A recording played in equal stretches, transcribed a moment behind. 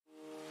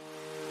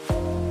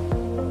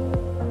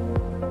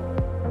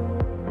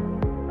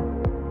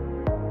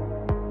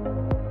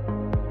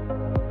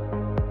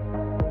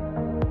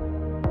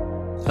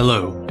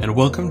Hello, and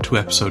welcome to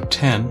episode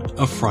 10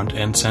 of Front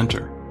and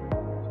Center.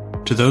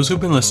 To those who've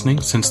been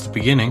listening since the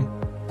beginning,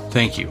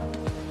 thank you.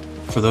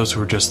 For those who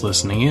are just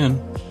listening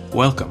in,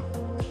 welcome.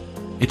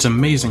 It's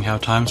amazing how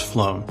time's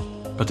flown,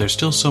 but there's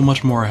still so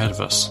much more ahead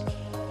of us.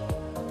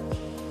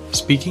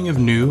 Speaking of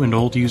new and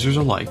old users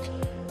alike,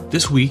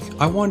 this week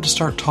I wanted to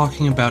start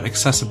talking about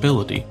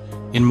accessibility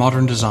in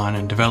modern design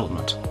and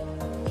development.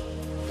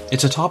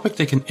 It's a topic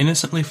that can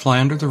innocently fly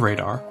under the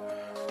radar,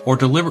 or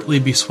deliberately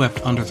be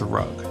swept under the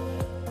rug.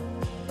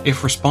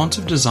 If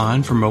responsive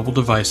design for mobile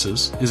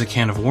devices is a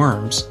can of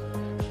worms,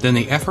 then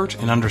the effort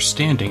and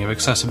understanding of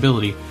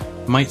accessibility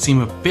might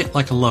seem a bit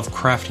like a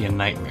Lovecraftian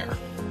nightmare.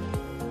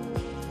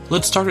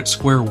 Let's start at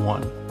square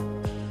one.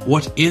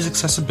 What is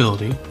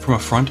accessibility from a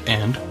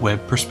front-end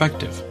web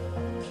perspective?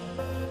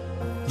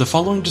 The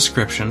following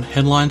description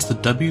headlines the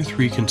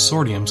W3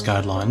 Consortium's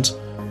guidelines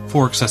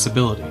for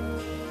accessibility.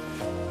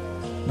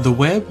 The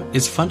web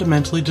is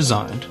fundamentally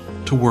designed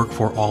to work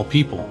for all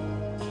people,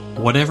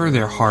 whatever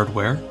their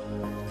hardware,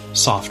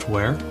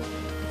 software,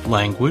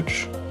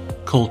 language,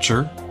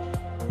 culture,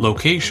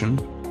 location,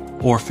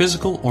 or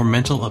physical or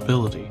mental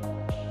ability.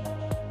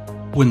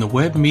 When the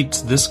web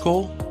meets this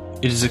goal,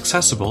 it is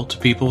accessible to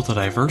people with a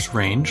diverse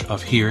range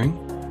of hearing,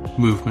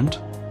 movement,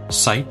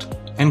 sight,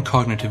 and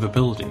cognitive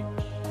ability.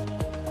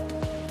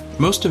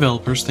 Most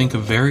developers think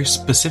of very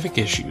specific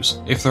issues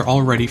if they're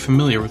already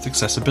familiar with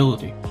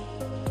accessibility.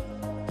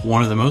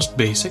 One of the most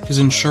basic is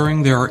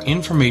ensuring there are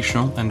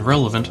informational and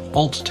relevant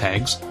alt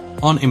tags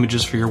on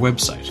images for your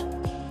website.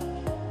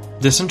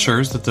 This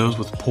ensures that those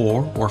with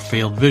poor or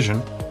failed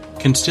vision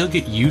can still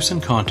get use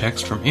and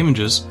context from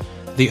images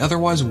they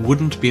otherwise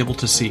wouldn't be able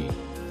to see.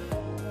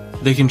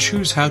 They can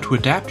choose how to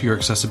adapt your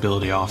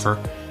accessibility offer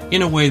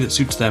in a way that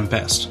suits them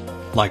best,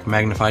 like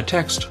magnified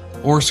text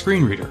or a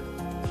screen reader.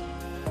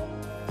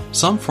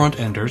 Some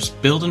front-enders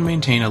build and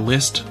maintain a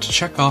list to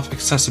check off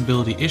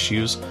accessibility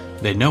issues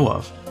they know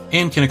of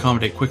and can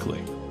accommodate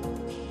quickly.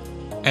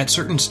 At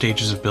certain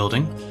stages of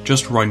building,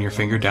 just run your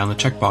finger down the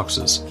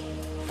checkboxes.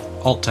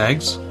 Alt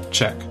tags?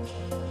 Check.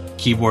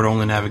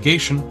 Keyboard-only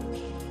navigation?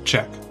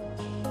 Check.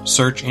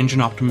 Search engine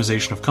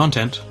optimization of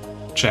content?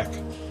 Check.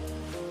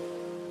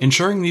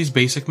 Ensuring these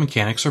basic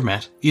mechanics are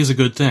met is a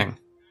good thing.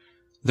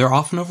 They're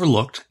often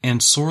overlooked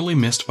and sorely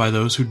missed by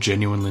those who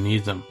genuinely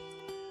need them.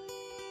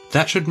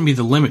 That shouldn't be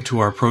the limit to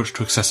our approach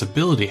to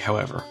accessibility,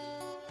 however.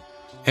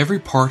 Every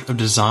part of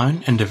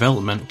design and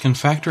development can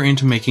factor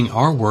into making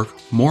our work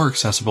more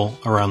accessible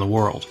around the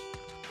world.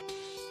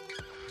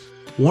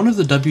 One of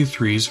the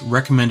W3's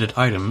recommended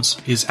items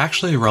is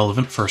actually a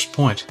relevant first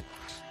point.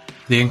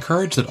 They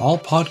encourage that all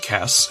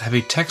podcasts have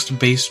a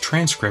text-based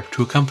transcript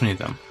to accompany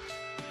them.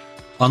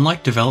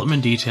 Unlike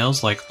development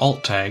details like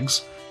alt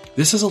tags,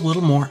 this is a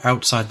little more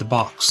outside the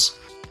box.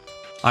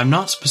 I'm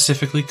not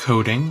specifically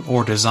coding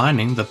or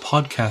designing the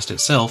podcast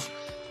itself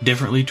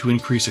differently to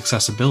increase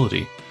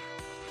accessibility,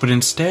 but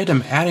instead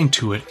I'm adding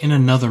to it in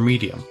another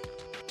medium.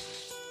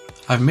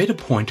 I've made a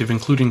point of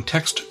including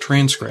text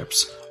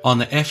transcripts on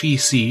the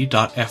fec.fyi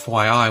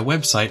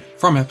website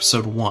from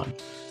episode 1,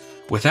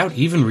 without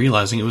even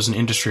realizing it was an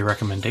industry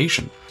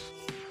recommendation.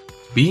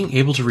 Being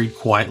able to read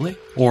quietly,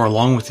 or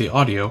along with the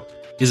audio,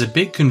 is a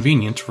big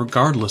convenience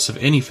regardless of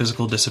any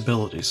physical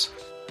disabilities.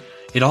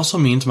 It also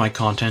means my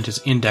content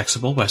is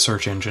indexable by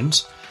search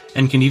engines,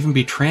 and can even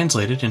be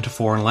translated into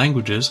foreign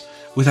languages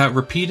without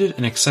repeated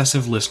and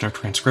excessive listener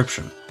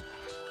transcription.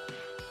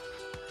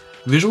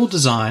 Visual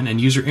design and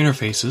user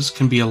interfaces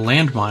can be a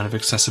landmine of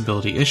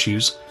accessibility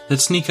issues that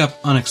sneak up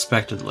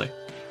unexpectedly.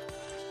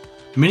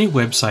 Many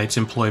websites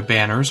employ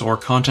banners or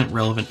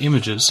content-relevant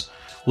images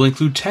will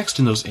include text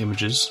in those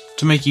images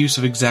to make use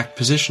of exact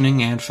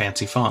positioning and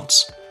fancy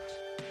fonts.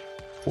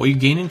 What you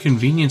gain in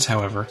convenience,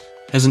 however,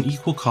 has an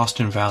equal cost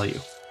in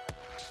value.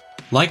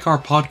 Like our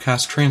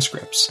podcast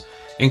transcripts,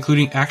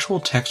 including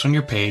actual text on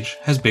your page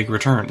has big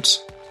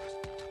returns.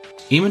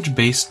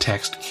 Image-based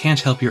text can't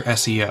help your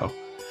SEO,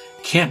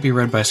 can't be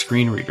read by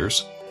screen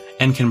readers,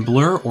 and can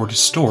blur or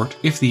distort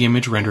if the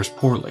image renders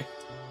poorly.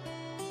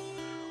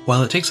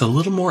 While it takes a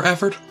little more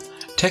effort,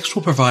 text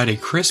will provide a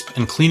crisp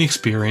and clean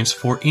experience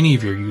for any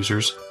of your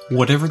users,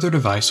 whatever their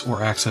device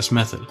or access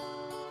method.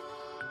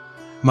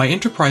 My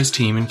enterprise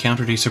team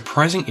encountered a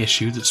surprising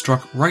issue that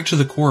struck right to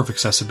the core of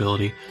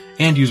accessibility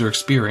and user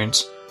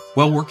experience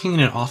while working in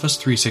an Office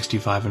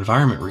 365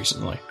 environment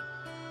recently.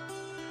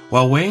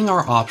 While weighing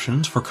our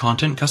options for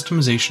content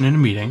customization in a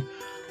meeting,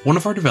 one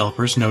of our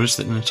developers noticed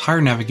that an entire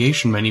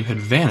navigation menu had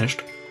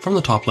vanished from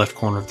the top left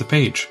corner of the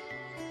page.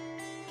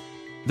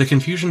 The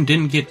confusion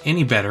didn't get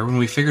any better when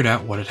we figured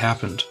out what had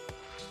happened.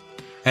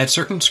 At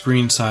certain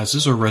screen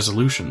sizes or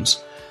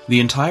resolutions, the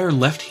entire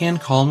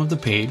left-hand column of the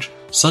page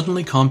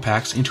suddenly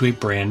compacts into a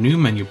brand new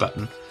menu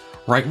button,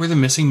 right where the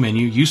missing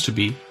menu used to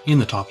be in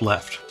the top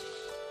left.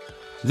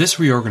 This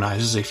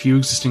reorganizes a few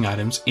existing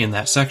items in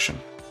that section.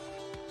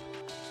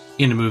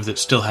 In a move that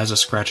still has us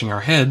scratching our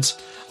heads,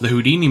 the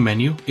Houdini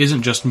menu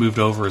isn't just moved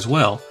over as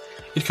well,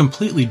 it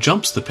completely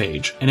jumps the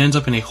page and ends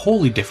up in a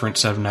wholly different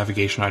set of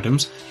navigation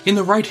items in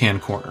the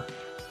right-hand corner.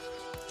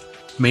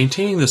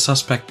 Maintaining the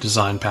suspect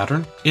design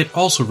pattern, it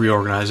also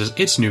reorganizes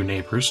its new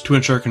neighbors to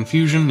ensure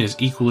confusion is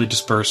equally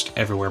dispersed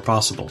everywhere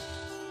possible.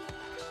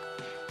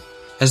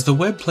 As the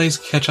web plays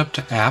catch up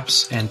to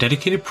apps and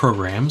dedicated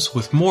programs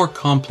with more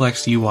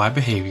complex UI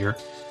behavior,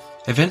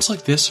 events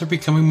like this are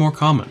becoming more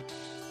common.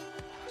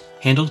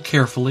 Handled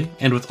carefully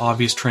and with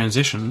obvious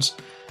transitions,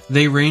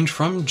 they range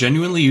from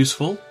genuinely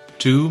useful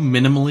to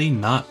minimally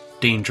not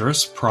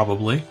dangerous,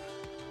 probably.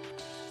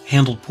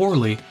 Handled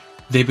poorly,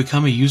 they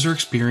become a user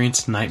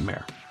experience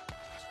nightmare.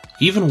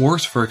 Even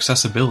worse for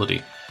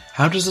accessibility,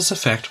 how does this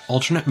affect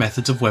alternate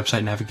methods of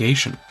website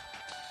navigation?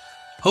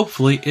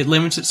 Hopefully, it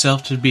limits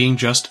itself to being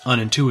just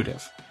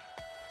unintuitive.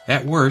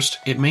 At worst,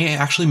 it may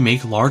actually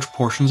make large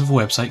portions of a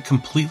website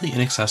completely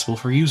inaccessible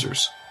for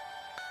users.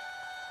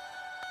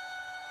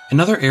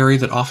 Another area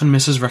that often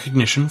misses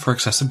recognition for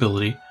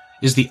accessibility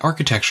is the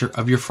architecture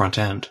of your front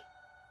end.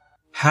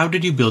 How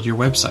did you build your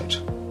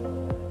website?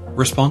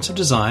 Responsive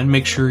design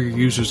makes sure your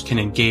users can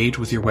engage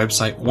with your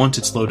website once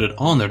it's loaded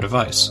on their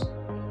device,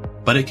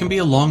 but it can be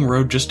a long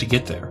road just to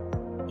get there.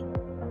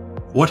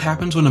 What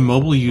happens when a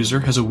mobile user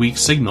has a weak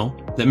signal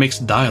that makes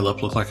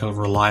dial-up look like a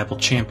reliable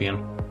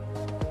champion?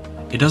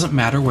 It doesn't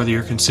matter whether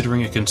you're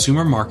considering a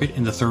consumer market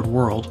in the third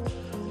world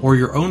or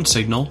your own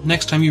signal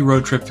next time you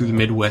road trip through the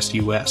Midwest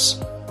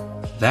US.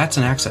 That's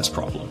an access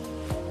problem.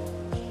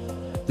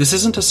 This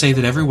isn't to say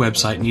that every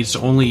website needs to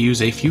only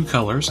use a few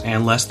colors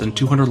and less than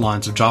 200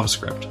 lines of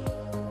JavaScript.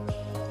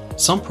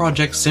 Some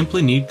projects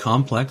simply need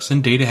complex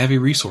and data-heavy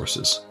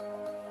resources.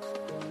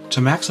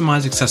 To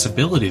maximize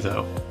accessibility,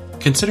 though,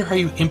 consider how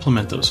you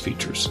implement those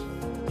features.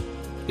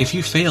 If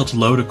you fail to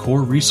load a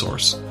core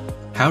resource,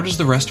 how does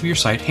the rest of your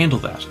site handle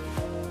that?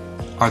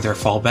 Are there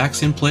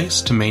fallbacks in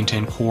place to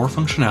maintain core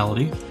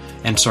functionality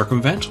and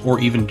circumvent or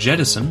even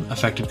jettison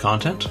affected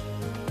content?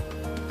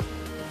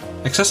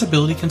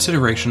 Accessibility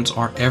considerations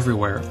are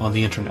everywhere on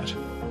the internet.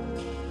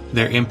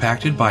 They're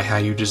impacted by how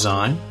you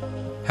design,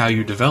 how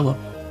you develop,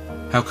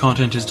 how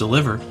content is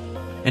delivered,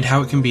 and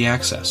how it can be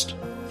accessed.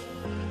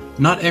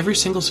 Not every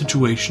single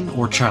situation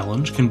or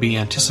challenge can be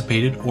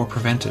anticipated or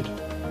prevented.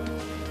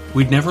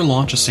 We'd never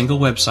launch a single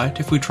website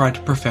if we tried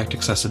to perfect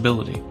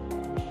accessibility.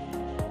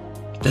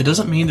 That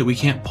doesn't mean that we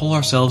can't pull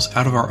ourselves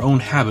out of our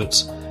own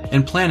habits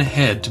and plan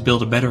ahead to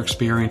build a better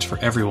experience for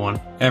everyone,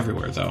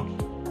 everywhere though.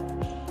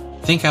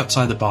 Think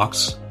outside the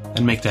box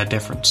and make that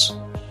difference.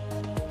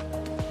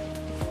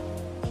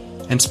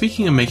 And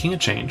speaking of making a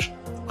change,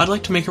 I'd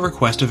like to make a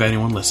request of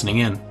anyone listening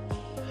in.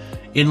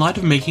 In light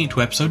of making it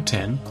to episode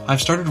 10,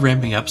 I've started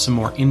ramping up some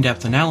more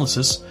in-depth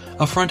analysis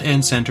of Front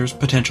End Center's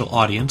potential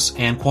audience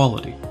and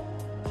quality.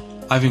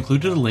 I've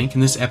included a link in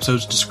this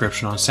episode's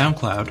description on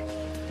SoundCloud,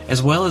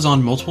 as well as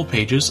on multiple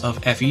pages of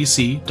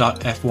fec.fyi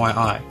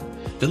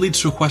that leads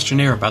to a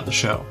questionnaire about the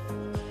show.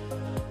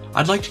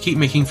 I'd like to keep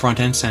making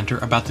Front End Center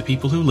about the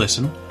people who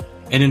listen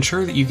and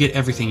ensure that you get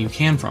everything you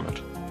can from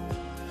it.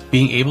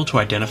 Being able to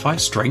identify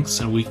strengths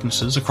and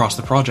weaknesses across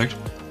the project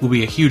will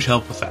be a huge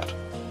help with that.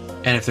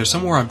 And if there's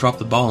somewhere I've dropped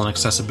the ball on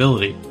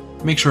accessibility,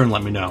 make sure and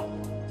let me know.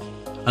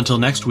 Until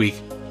next week,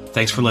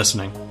 thanks for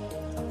listening.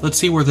 Let's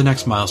see where the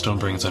next milestone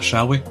brings us,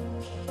 shall we?